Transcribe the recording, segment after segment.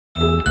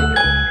You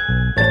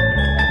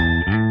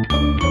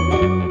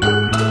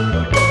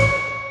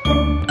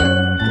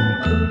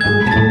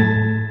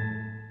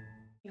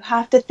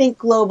have to think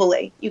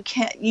globally.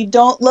 You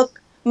don't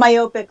look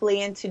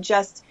myopically into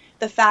just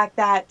the fact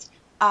that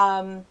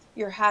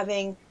you're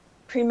having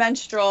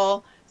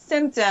premenstrual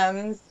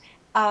symptoms.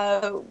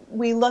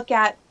 We look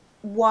at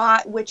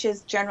which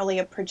is generally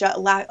a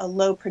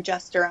low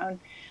progesterone.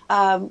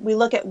 We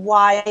look at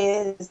why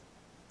is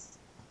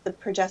the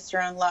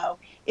progesterone low.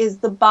 Is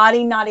the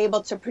body not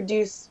able to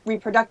produce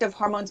reproductive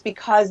hormones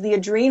because the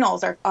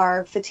adrenals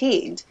are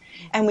fatigued?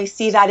 And we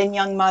see that in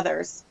young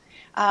mothers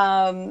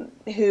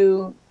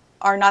who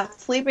are not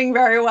sleeping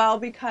very well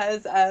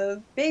because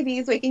of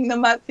babies waking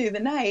them up through the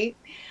night.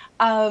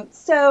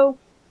 So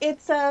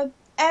it's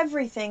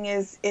everything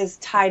is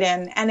tied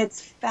in, and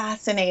it's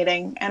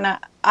fascinating. And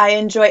I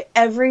enjoy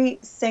every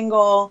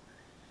single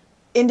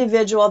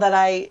individual that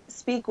I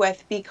speak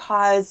with,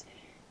 because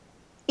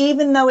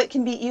even though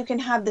you can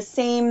have the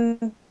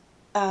same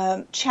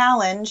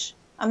challenge.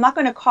 I'm not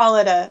going to call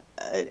it a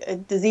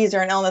disease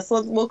or an illness.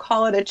 We'll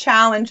call it a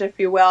challenge, if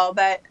you will.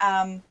 But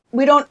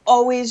we don't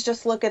always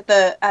just look at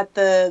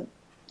the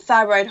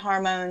thyroid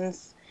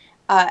hormones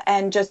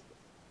and just,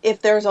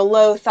 if there's a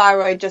low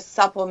thyroid, just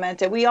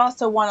supplement it. We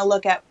also want to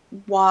look at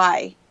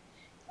why,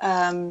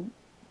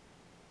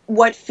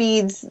 what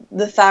feeds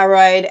the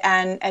thyroid,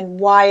 and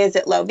why is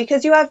it low?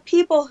 Because you have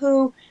people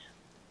who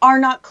are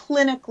not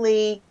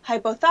clinically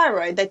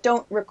hypothyroid, that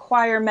don't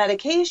require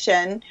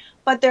medication,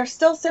 but they're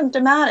still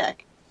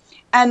symptomatic,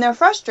 and they're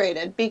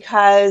frustrated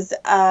because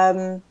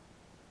of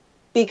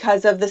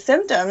the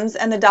symptoms,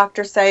 and the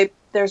doctors say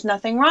there's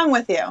nothing wrong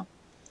with you.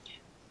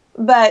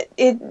 But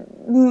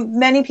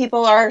many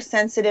people are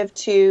sensitive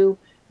to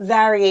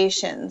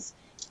variations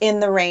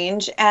in the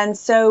range, and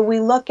so we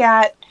look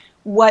at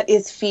what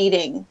is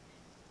feeding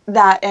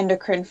that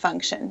endocrine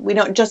function. We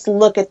don't just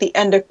look at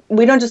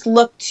we don't just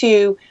look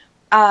to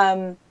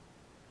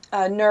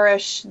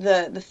nourish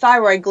the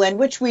thyroid gland,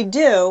 which we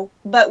do,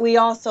 but we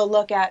also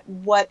look at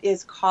what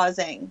is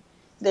causing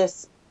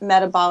this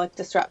metabolic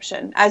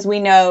disruption. As we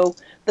know,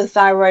 the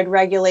thyroid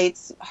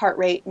regulates heart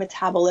rate,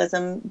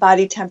 metabolism,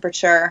 body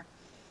temperature,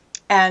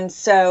 and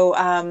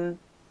so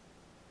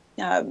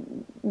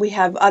we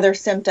have other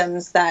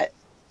symptoms that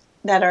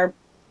are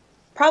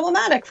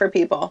problematic for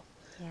people.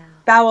 Yeah.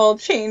 Bowel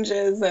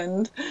changes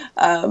and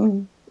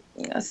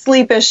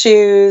sleep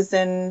issues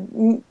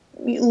and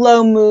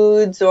low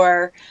moods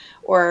or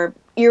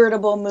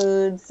irritable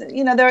moods.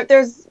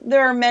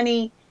 There are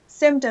many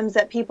symptoms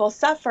that people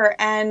suffer,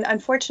 and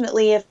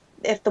unfortunately,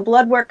 if the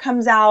blood work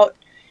comes out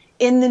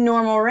in the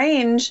normal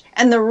range,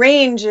 and the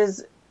range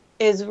is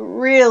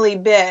really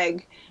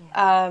big,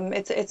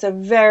 it's a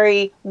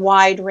very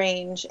wide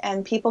range,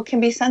 and people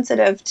can be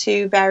sensitive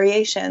to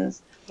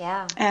variations.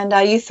 Yeah. And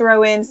you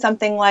throw in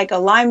something like a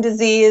Lyme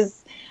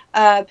disease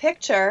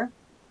picture,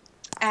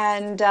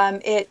 and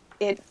it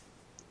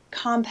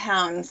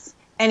compounds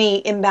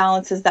any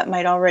imbalances that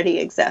might already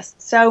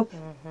exist. So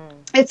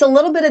it's a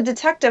little bit of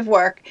detective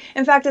work.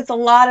 In fact, it's a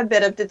lot of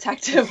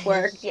detective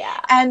work. Yeah.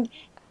 And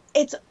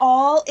it's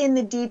all in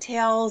the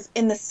details,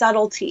 in the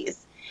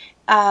subtleties,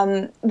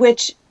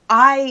 which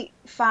I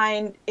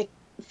find it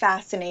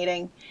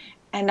fascinating.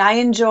 And I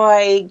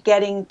enjoy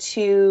getting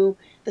to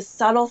the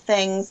subtle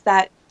things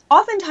that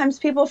oftentimes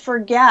people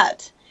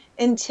forget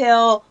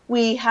until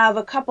we have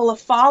a couple of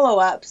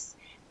follow-ups,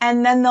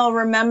 and then they'll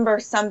remember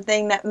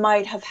something that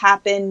might have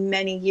happened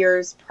many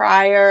years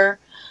prior,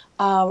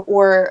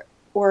 or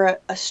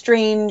a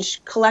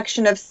strange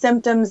collection of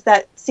symptoms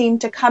that seem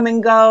to come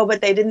and go,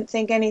 but they didn't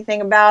think anything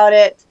about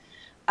it.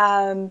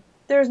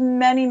 There's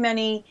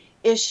many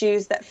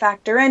issues that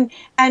factor in,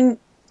 and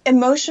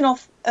emotional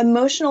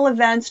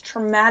events,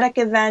 traumatic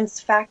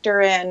events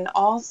factor in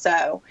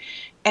also.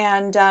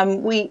 And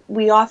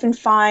we often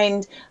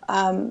find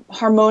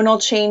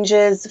hormonal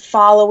changes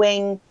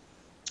following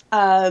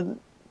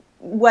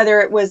whether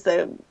it was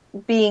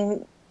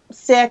being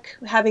sick,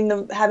 having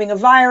a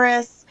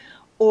virus,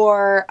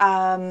 or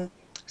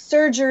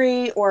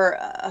surgery, or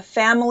a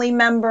family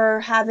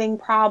member having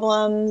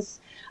problems,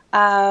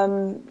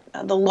 the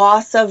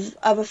loss of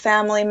a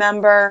family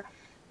member,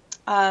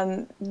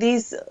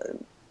 these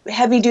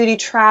heavy-duty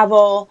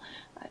travel,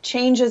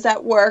 changes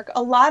at work,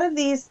 a lot of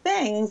these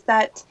things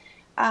that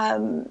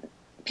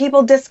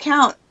people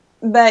discount,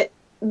 but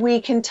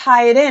we can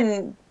tie it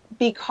in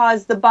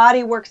because the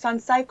body works on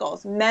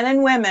cycles. Men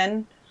and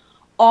women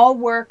all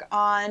work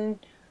on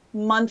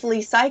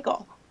monthly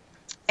cycle,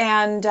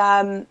 and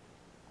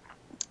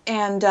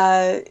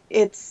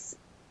it's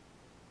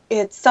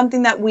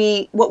something that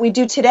what we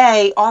do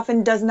today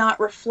often does not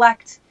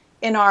reflect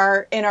in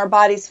our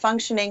body's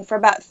functioning for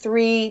about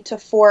 3 to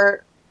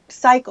 4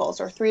 cycles,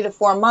 or 3 to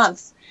 4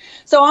 months.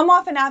 So I'm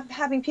often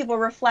having people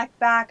reflect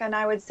back, and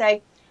I would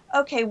say,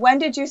 okay, when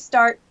did you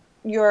start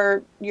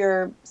your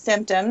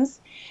symptoms?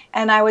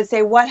 And I would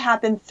say, what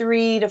happened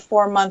 3 to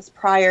 4 months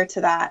prior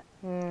to that?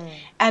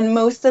 And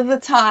most of the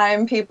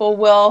time, people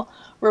will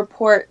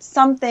report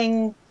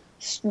something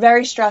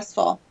very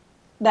stressful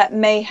that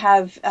may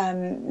have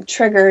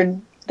triggered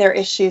their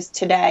issues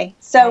today.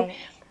 So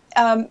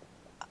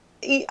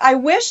I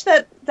wish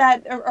that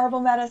herbal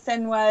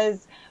medicine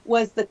was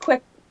the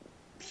quick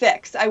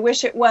fix. I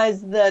wish it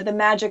was the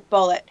magic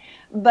bullet.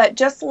 But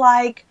just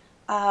like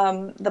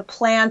the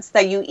plants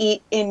that you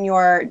eat in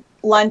your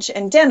lunch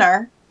and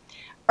dinner,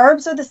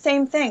 herbs are the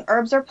same thing.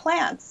 Herbs are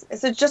plants.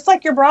 It's just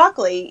like your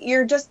broccoli.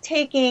 You're just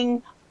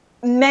taking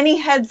many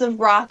heads of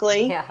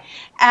broccoli,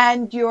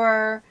 and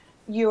you're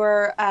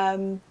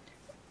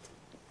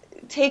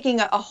taking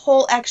a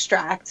whole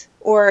extract,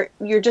 or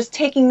you're just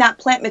taking that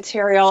plant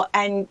material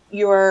and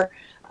you're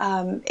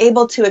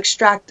able to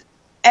extract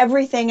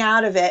everything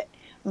out of it,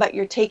 but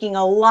you're taking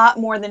a lot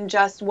more than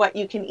just what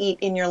you can eat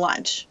in your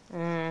lunch,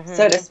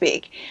 so to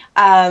speak.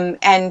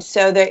 And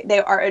so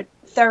they are at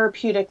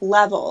therapeutic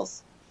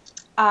levels.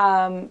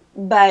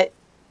 But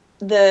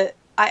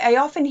I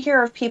often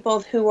hear of people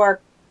who are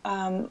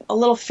a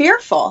little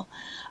fearful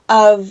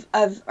of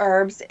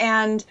herbs,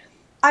 and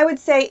I would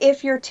say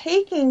if you're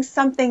taking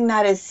something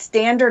that is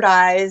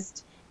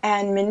standardized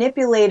and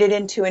manipulated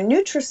into a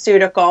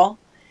nutraceutical,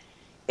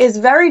 is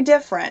very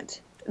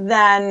different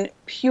than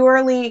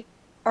purely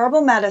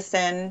herbal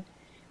medicine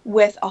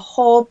with a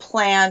whole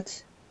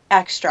plant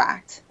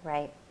extract.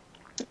 Right.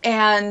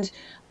 And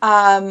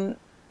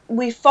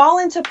we fall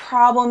into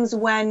problems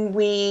when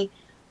we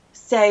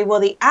say,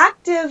 well, the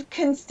active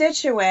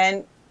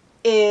constituent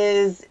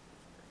is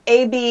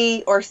A,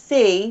 B, or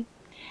C,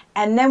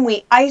 and then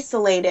we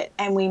isolate it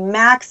and we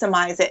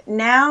maximize it.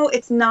 Now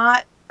it's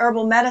not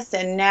herbal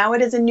medicine. Now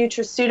it is a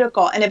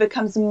nutraceutical, and it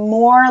becomes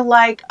more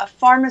like a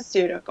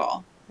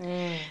pharmaceutical.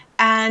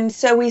 And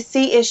so we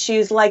see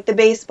issues like the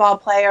baseball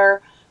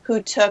player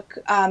who took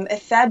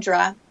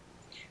ephedra,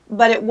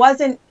 but it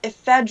wasn't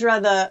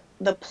ephedra,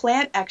 the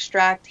plant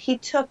extract. He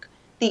took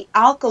the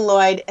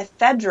alkaloid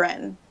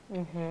ephedrine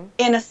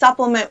in a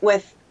supplement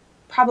with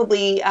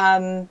probably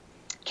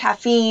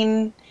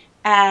caffeine,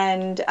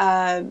 and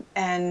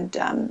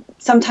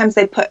sometimes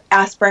they put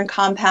aspirin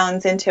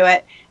compounds into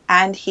it,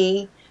 and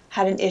he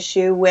had an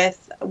issue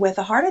with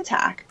a heart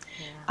attack.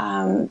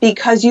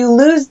 Because you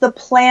lose the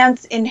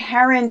plant's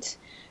inherent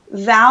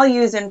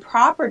values and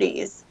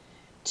properties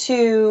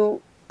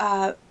to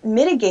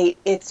mitigate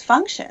its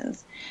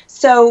functions.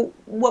 So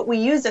what we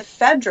use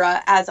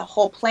ephedra as a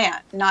whole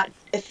plant, not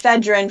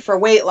ephedrine for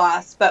weight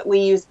loss, but we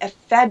use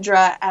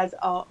ephedra as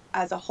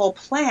a whole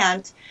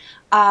plant.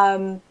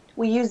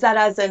 We use that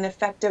as an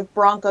effective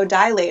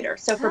bronchodilator.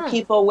 So for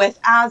people with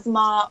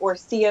asthma or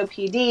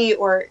COPD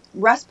or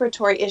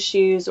respiratory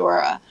issues or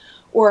a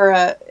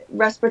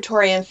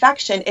respiratory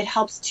infection, it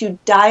helps to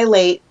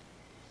dilate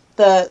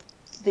the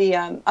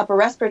upper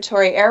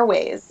respiratory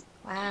airways.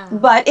 Wow.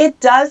 But it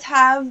does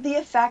have the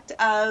effect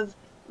of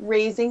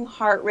raising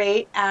heart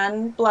rate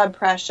and blood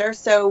pressure.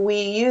 So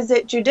we use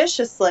it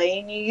judiciously,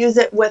 and you use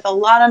it with a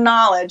lot of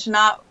knowledge,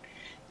 not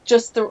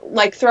just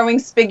like throwing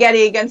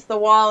spaghetti against the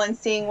wall and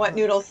seeing what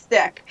noodles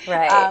stick.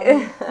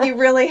 Right. You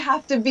really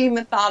have to be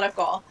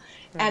methodical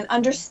and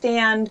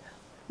understand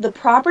the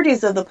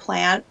properties of the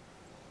plant,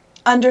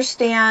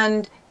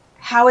 understand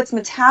how it's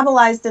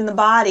metabolized in the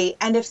body,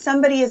 and if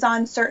somebody is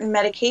on certain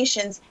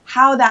medications,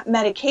 how that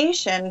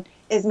medication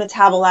is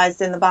metabolized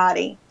in the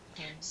body,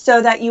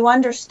 so that you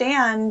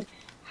understand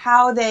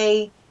how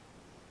they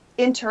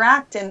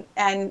interact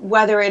and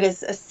whether it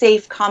is a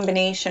safe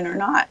combination or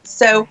not.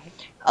 So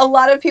a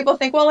lot of people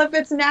think, well, if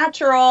it's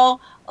natural,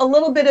 a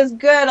little bit is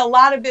good, a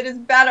lot of it is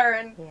better,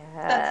 and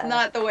that's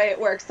not the way it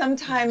works.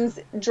 Sometimes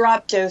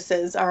drop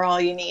doses are all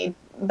you need,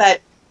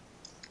 but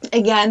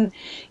again,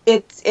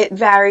 it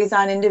varies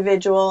on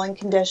individual and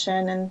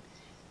condition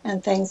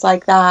and things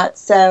like that.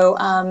 So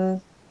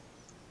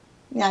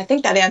yeah, I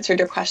think that answered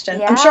your question.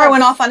 Yes. I'm sure I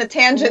went off on a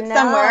tangent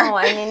somewhere. No,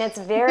 I mean, it's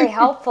very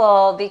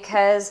helpful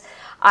because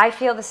I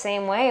feel the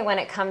same way when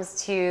it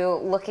comes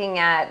to looking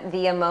at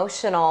the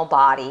emotional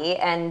body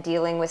and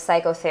dealing with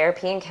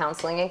psychotherapy and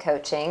counseling and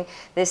coaching.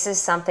 This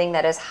is something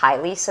that is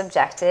highly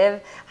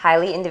subjective,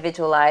 highly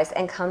individualized,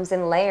 and comes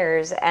in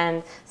layers.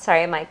 And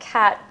sorry, my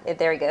cat,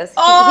 there he goes. He's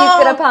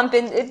going to pump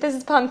in. This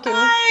is Pumpkin.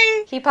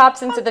 Hi. He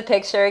pops into the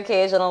picture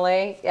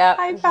occasionally. Yep.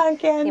 Hi,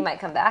 Pumpkin. He might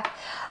come back.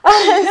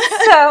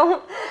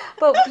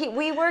 But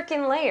we work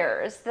in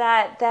layers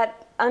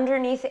that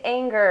underneath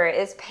anger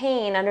is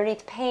pain,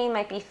 underneath pain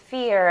might be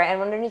fear, and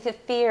underneath the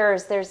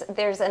fears there's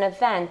an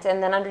event,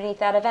 and then underneath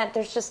that event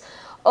there's just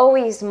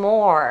always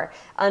more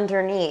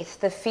underneath.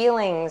 The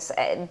feelings,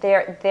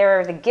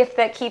 they're the gift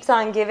that keeps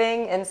on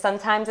giving, and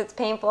sometimes it's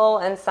painful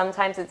and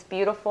sometimes it's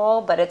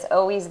beautiful, but it's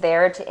always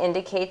there to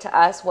indicate to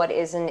us what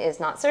is and is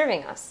not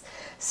serving us.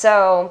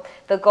 So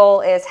the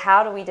goal is,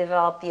 how do we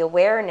develop the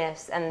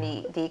awareness and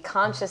the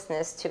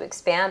consciousness to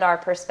expand our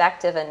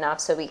perspective enough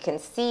so we can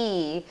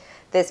see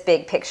this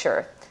big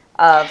picture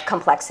of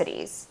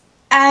complexities?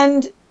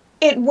 And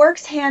it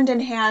works hand in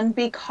hand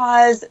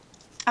because,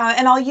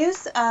 and I'll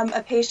use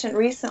a patient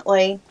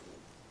recently,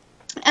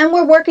 and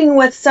we're working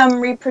with some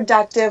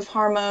reproductive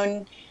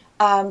hormone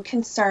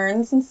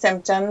concerns and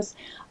symptoms,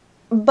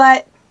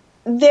 but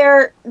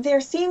there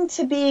seemed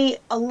to be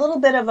a little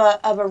bit of a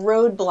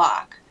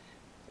roadblock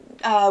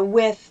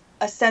with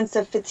a sense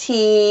of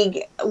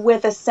fatigue,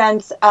 with a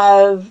sense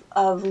of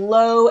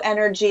low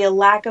energy, a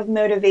lack of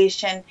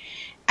motivation.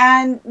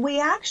 And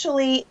we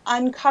actually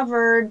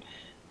uncovered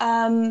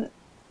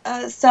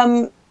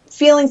some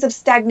feelings of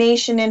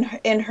stagnation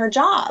in her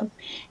job,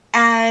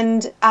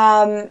 and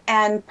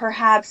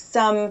perhaps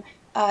some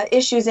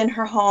issues in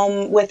her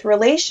home with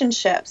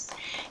relationships.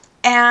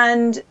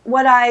 And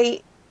what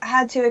I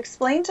had to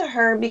explain to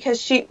her,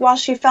 because while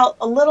she felt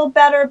a little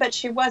better, but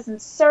she wasn't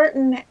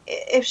certain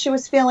if she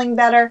was feeling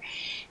better,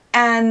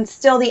 and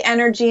still the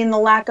energy and the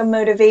lack of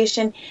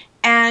motivation.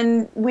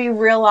 And we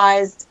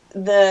realized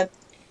the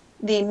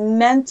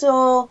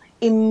mental,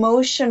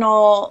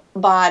 emotional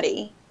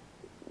body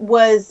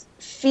was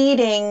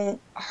feeding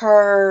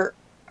her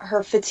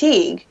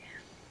fatigue.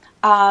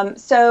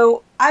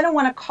 So I don't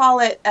want to call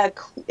it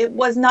it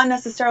was not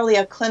necessarily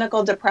a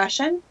clinical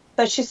depression,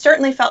 but she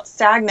certainly felt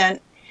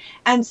stagnant.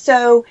 And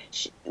so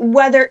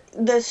whether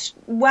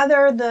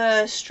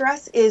the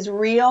stress is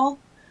real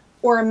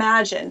or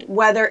imagined,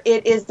 whether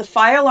it is the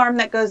fire alarm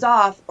that goes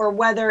off or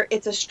whether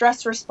it's a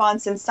stress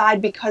response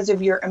inside because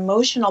of your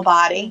emotional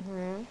body,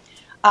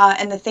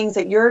 and the things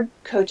that you're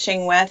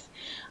coaching with,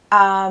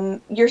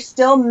 you're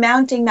still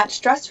mounting that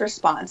stress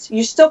response.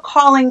 You're still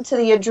calling to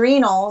the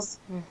adrenals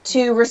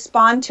to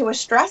respond to a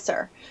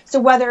stressor. So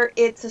whether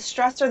it's a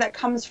stressor that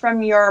comes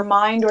from your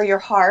mind or your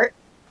heart,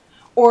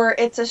 or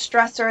it's a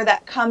stressor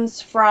that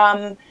comes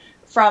from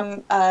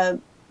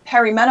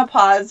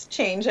perimenopause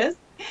changes,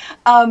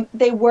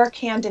 they work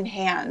hand in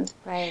hand.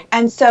 Right.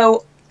 And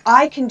so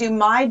I can do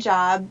my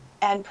job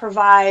and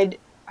provide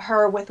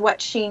her with what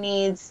she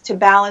needs to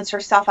balance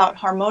herself out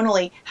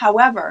hormonally.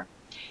 However,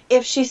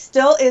 if she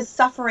still is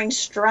suffering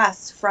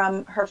stress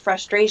from her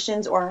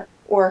frustrations or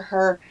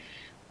her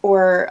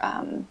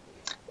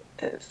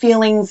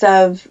feelings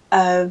of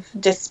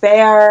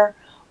despair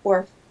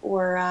or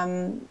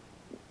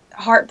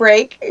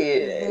heartbreak,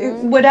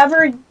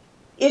 whatever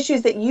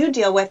issues that you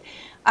deal with,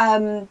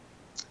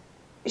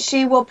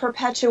 she will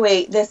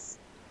perpetuate this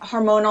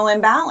hormonal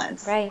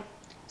imbalance. Right.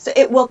 So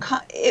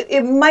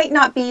it might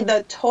not be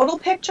the total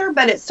picture,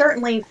 but it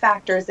certainly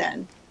factors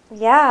in.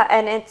 Yeah,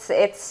 and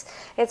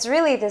it's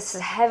really this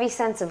heavy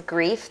sense of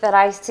grief that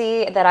I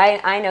see, that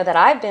I know that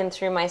I've been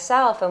through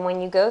myself. And when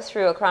you go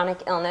through a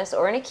chronic illness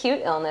or an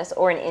acute illness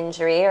or an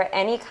injury or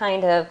any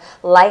kind of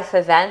life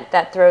event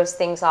that throws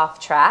things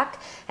off track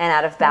and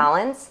out of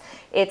balance,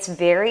 it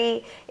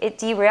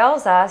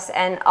derails us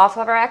and off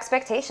of our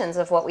expectations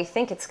of what we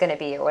think it's going to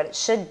be or what it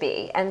should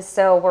be. And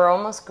so we're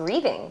almost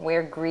grieving.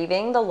 We're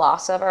grieving the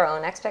loss of our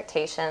own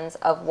expectations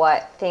of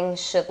what things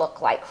should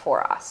look like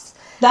for us.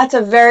 That's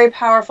a very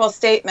powerful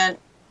statement.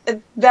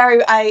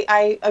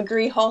 I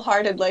agree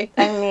wholeheartedly.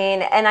 I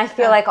mean, and I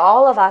feel like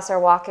all of us are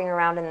walking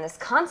around in this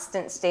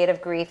constant state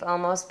of grief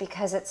almost,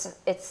 because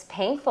it's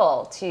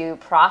painful to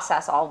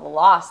process all the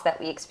loss that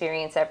we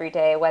experience every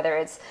day, whether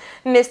it's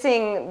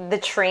missing the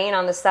train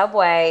on the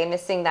subway,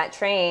 missing that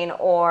train,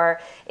 or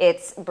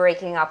it's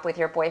breaking up with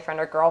your boyfriend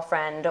or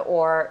girlfriend,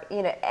 or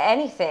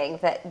anything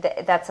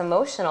that's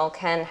emotional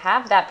can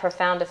have that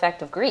profound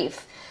effect of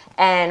grief.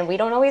 And we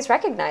don't always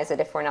recognize it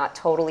if we're not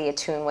totally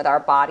attuned with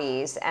our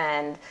bodies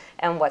and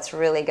what's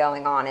really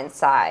going on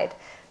inside.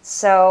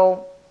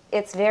 So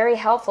it's very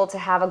helpful to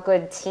have a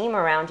good team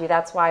around you.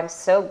 That's why I'm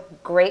so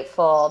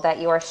grateful that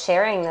you are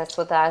sharing this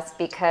with us,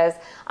 because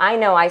I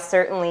know I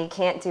certainly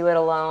can't do it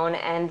alone,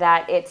 and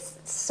that it's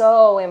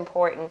so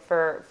important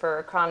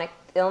for chronic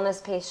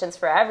illness patients,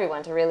 for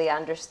everyone to really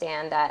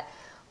understand that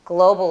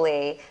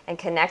globally, and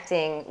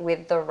connecting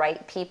with the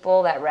right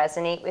people that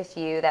resonate with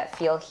you, that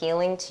feel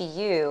healing to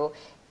you,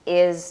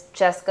 is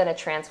just going to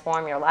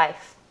transform your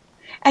life.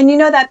 And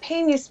that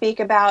pain you speak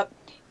about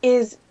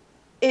is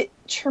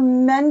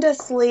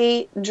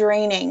tremendously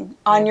draining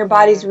on your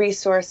body's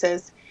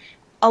resources.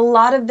 A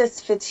lot of this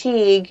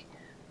fatigue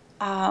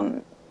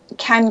can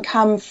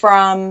come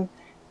from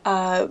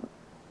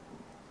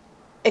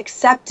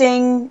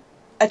accepting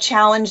a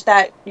challenge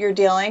that you're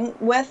dealing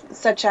with,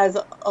 such as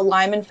a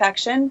Lyme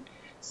infection.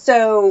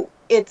 So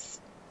it's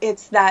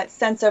that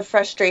sense of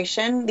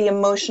frustration, the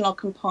emotional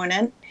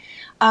component.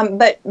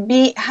 But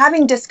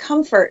having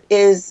discomfort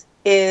is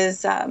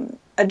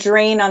a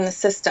drain on the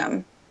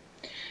system.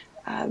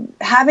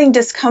 Having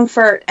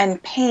discomfort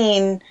and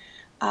pain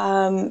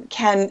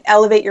can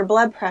elevate your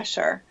blood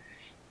pressure.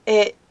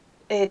 It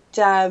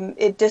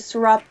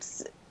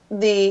disrupts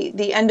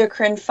the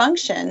endocrine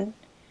function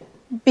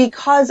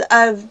because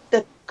of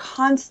the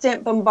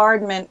constant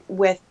bombardment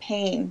with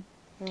pain.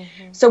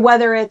 So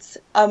whether it's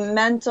a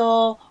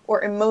mental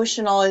or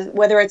emotional,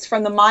 whether it's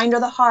from the mind or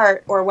the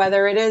heart, or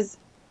whether it is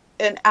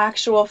an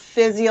actual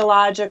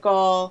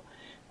physiological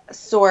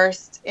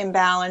sourced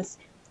imbalance,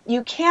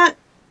 you can't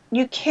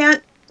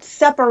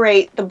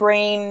separate the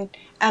brain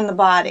and the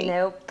body.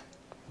 Nope.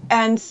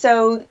 And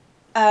so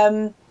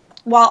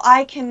while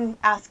I can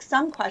ask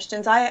some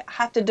questions, I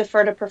have to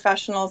defer to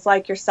professionals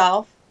like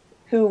yourself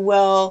who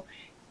will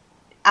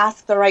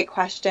ask the right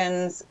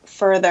questions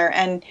further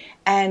and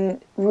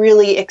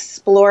really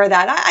explore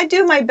that. I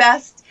do my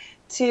best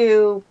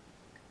to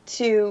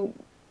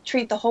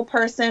treat the whole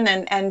person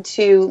and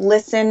to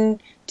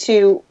listen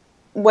to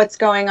what's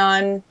going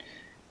on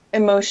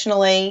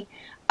emotionally.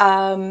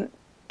 But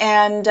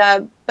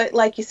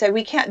like you said,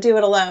 we can't do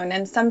it alone.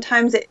 And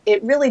sometimes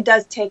it really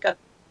does take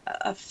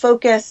a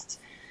focused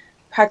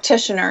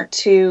practitioner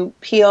to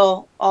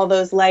peel all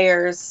those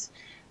layers.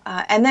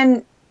 And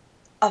then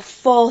a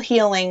full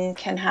healing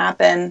can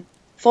happen,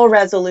 full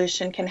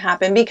resolution can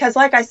happen. Because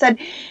like I said,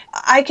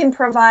 I can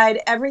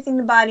provide everything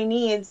the body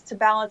needs to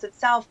balance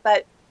itself.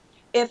 But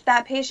if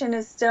that patient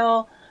is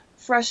still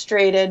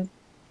frustrated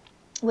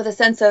with a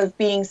sense of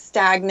being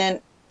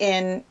stagnant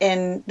in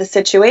the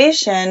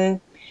situation,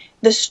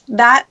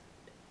 that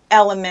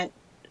element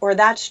or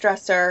that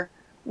stressor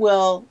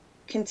will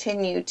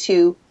continue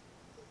to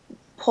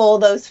pull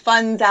those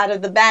funds out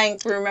of the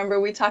bank. Remember,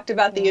 we talked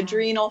about the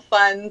adrenal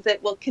funds.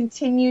 It will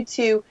continue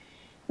to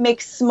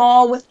make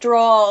small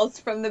withdrawals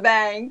from the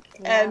bank.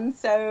 Yeah. And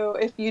so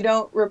if you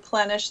don't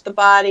replenish the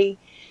body,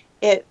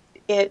 it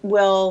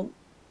will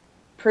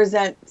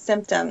present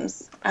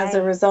symptoms as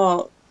a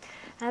result.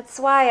 That's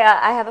why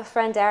I have a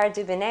friend, Dara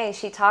Dubonnet.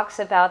 She talks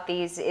about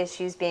these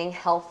issues being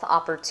health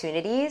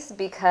opportunities,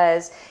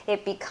 because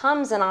it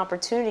becomes an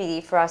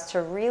opportunity for us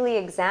to really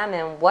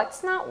examine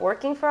what's not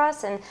working for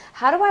us and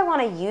how do I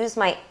want to use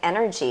my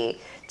energy.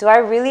 Do I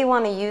really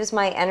want to use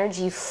my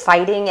energy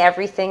fighting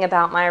everything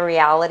about my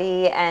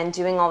reality and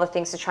doing all the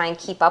things to try and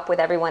keep up with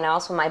everyone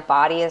else when my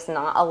body is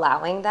not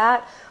allowing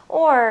that?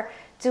 Or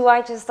do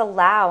I just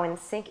allow and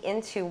sink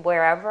into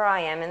wherever I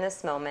am in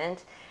this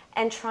moment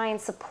and try and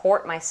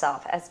support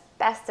myself as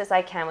best as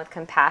I can with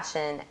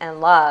compassion and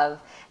love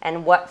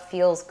and what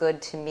feels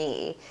good to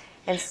me?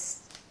 And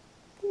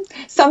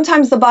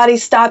sometimes the body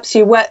stops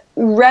you,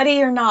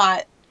 ready or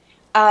not.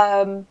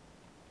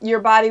 Your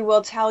body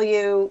will tell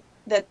you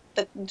that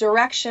the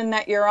direction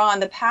that you're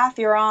on, the path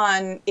you're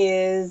on,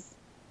 is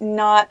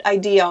not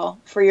ideal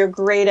for your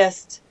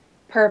greatest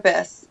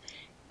purpose.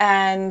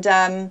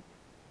 And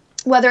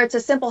whether it's a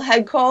simple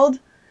head cold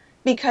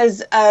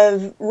because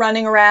of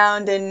running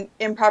around and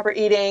improper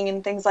eating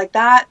and things like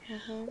that,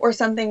 or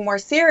something more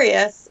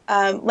serious,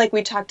 like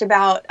we talked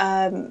about,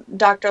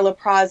 Dr.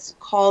 LaPraz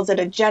calls it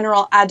a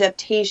general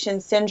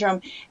adaptation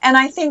syndrome. And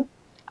I think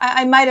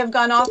I might have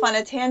gone off on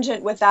a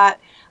tangent with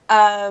that,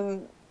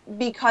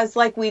 because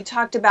like we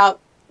talked about,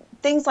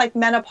 things like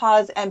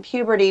menopause and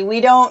puberty, we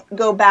don't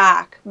go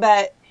back,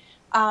 but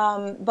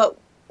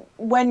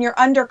when you're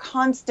under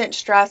constant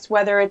stress,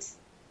 whether it's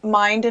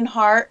mind and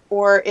heart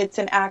or it's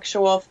an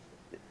actual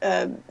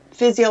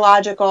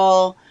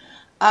physiological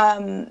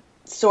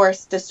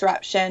source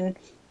disruption,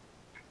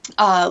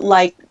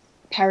 like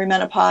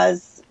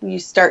perimenopause, you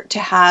start to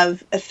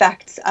have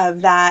effects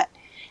of that,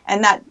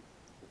 and that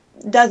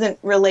doesn't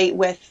relate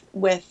with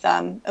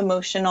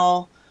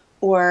emotional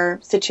or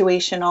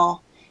situational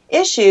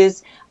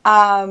issues,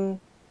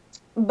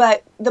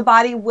 but the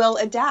body will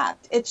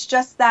adapt. It's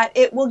just that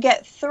it will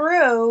get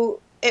through,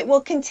 it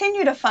will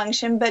continue to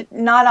function, but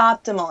not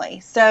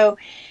optimally. So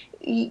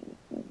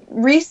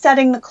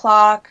resetting the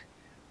clock,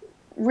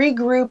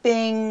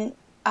 regrouping,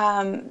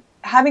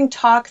 having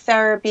talk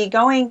therapy,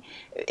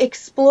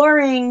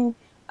 exploring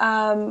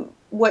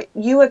what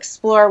you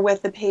explore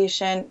with the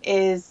patient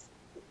is,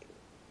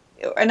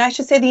 and I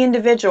should say the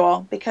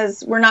individual,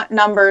 because we're not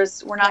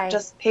numbers, we're not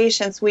just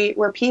patients,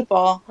 we're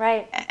people.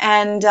 Right.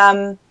 And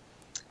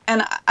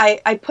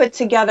I put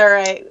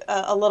together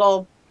a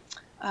little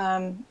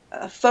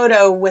a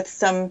photo with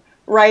some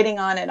writing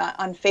on it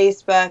on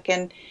Facebook,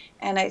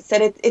 and I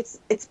said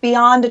it's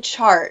beyond a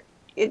chart.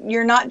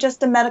 You're not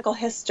just a medical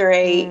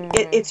history.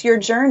 It's your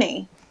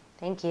journey.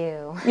 Thank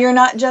you. You're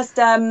not just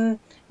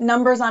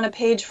numbers on a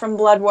page from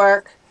blood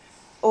work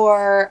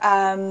or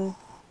an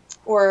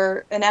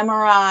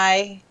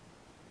MRI.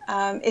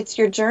 It's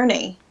your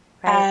journey.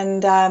 Right.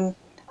 And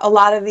a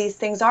lot of these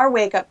things are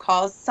wake-up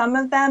calls. Some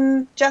of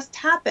them just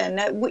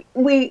happen.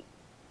 We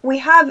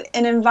have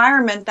an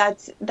environment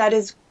that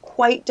is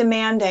quite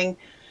demanding,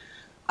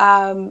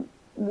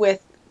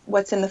 with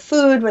what's in the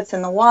food, what's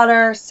in the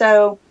water.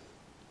 So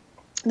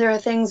there are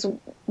things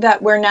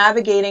that we're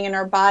navigating and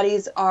our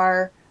bodies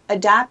are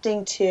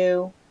adapting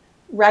to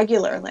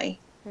regularly.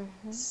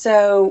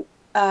 So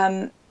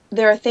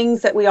there are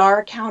things that we are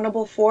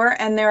accountable for,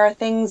 and there are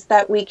things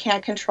that we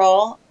can't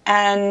control,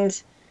 and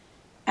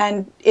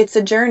it's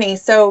a journey.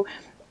 So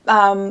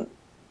someone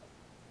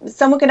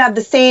can have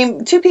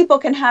two people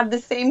can have the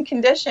same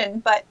condition,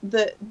 but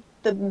the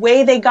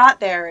way they got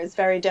there is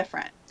very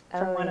different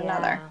from one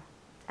another.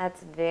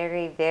 That's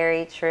very,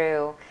 very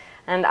true.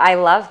 And I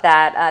love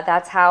that.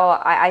 That's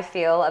how I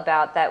feel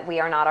about that. We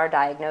are not our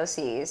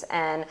diagnoses.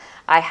 And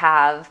I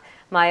have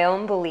my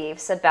own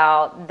beliefs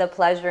about the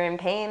pleasure and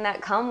pain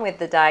that come with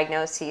the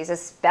diagnoses,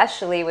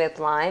 especially with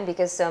Lyme,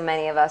 because so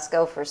many of us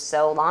go for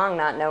so long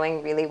not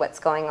knowing really what's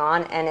going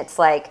on. And it's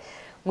like,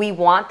 we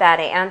want that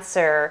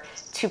answer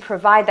to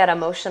provide that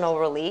emotional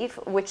relief,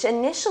 which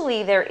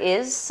initially there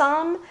is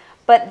some,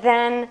 but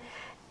then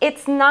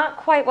it's not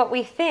quite what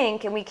we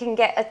think, and we can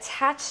get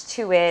attached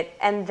to it,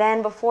 and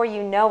then before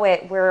you know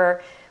it,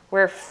 we're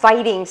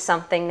fighting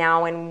something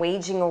now and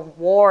waging a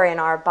war in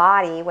our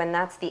body, when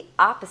that's the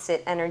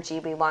opposite energy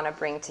we want to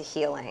bring to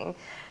healing.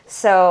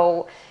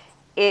 So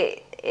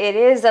it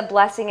is a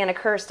blessing and a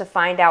curse to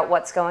find out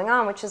what's going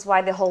on, which is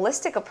why the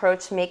holistic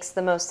approach makes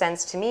the most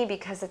sense to me,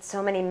 because it's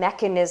so many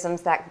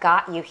mechanisms that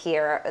got you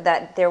here,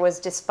 that there was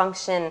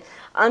dysfunction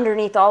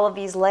underneath all of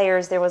these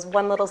layers. There was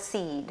one little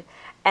seed,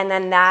 and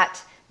then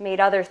that made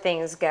other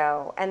things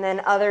go, and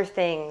then other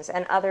things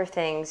and other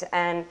things.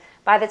 And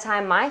by the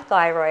time my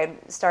thyroid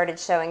started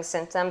showing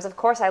symptoms, of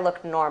course I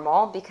looked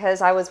normal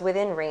because I was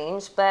within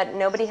range, but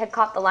nobody had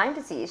caught the Lyme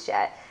disease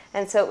yet.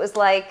 And so it was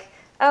like,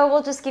 oh,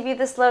 we'll just give you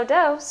this low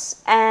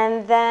dose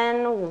and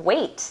then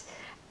wait.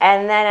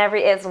 And then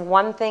it's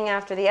one thing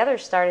after the other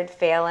started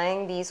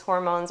failing. These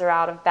hormones are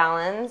out of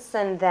balance,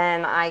 and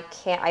then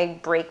I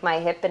break my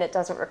hip and it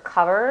doesn't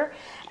recover.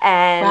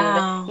 And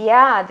wow.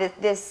 yeah,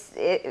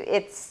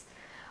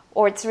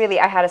 it's really,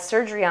 I had a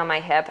surgery on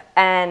my hip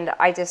and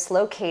I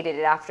dislocated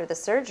it after the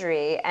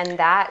surgery, and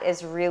that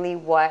is really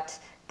what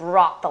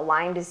brought the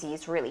Lyme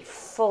disease really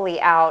fully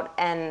out,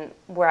 and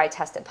where I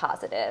tested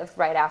positive.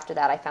 Right after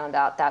that, I found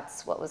out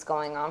that's what was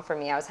going on for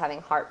me. I was having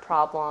heart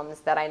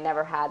problems that I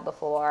never had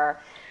before,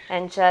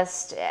 and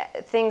just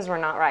things were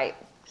not right.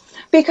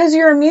 Because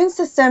your immune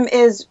system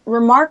is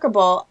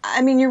remarkable.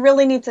 I mean, you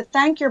really need to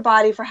thank your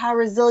body for how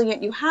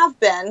resilient you have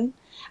been,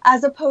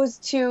 as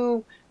opposed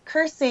to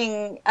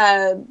cursing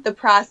the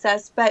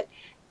process. But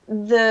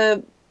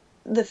the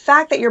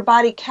fact that your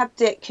body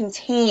kept it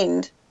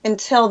contained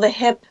until the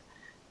hip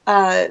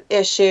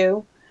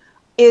issue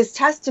is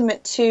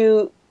testament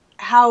to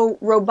how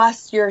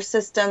robust your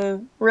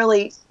system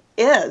really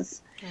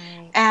is.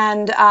 Right.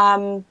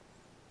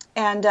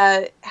 And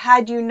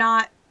had you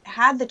not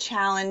had the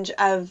challenge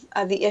of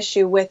the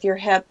issue with your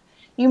hip,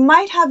 you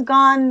might have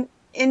gone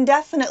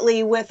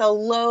indefinitely with a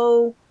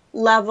low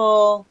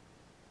level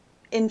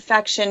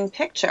infection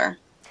picture.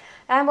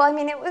 And well, I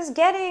mean, it was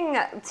getting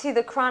to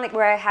the chronic,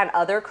 where I had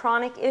other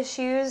chronic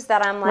issues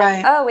that I'm like,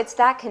 right. Oh, it's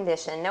that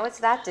condition. No, it's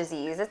that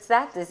disease. It's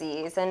that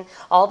disease. And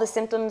all the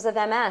symptoms of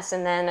MS.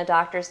 And then a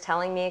doctor's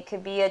telling me it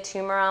could be a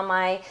tumor on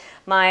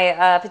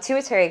my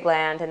pituitary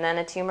gland, and then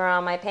a tumor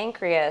on my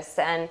pancreas.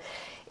 And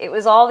it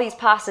was all these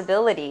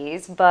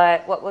possibilities.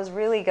 But what was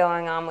really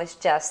going on was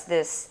just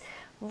this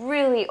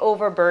really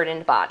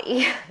overburdened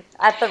body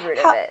at the root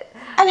of it.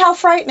 And how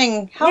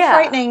frightening.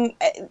 Frightening.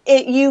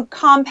 You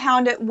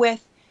compound it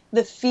with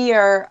the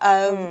fear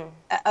of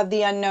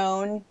the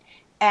unknown,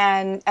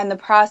 and the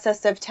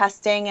process of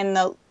testing, and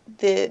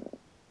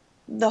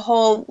the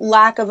whole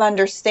lack of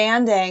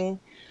understanding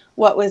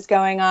what was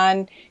going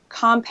on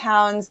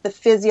compounds the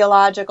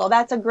physiological.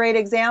 That's a great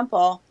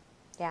example.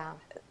 Yeah.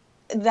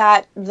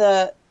 That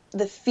the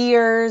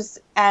fears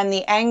and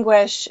the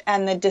anguish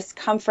and the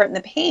discomfort and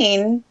the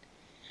pain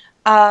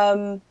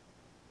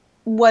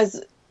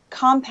was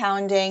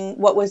compounding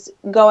what was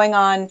going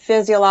on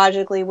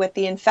physiologically with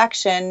the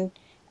infection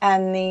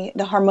and the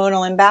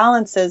hormonal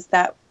imbalances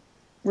that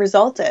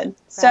resulted. Right.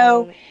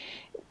 So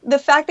the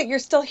fact that you're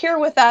still here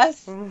with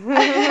us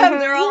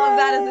after all of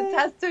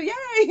that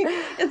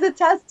is a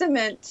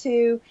testament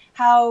to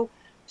how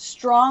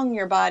strong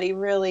your body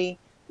really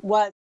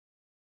was.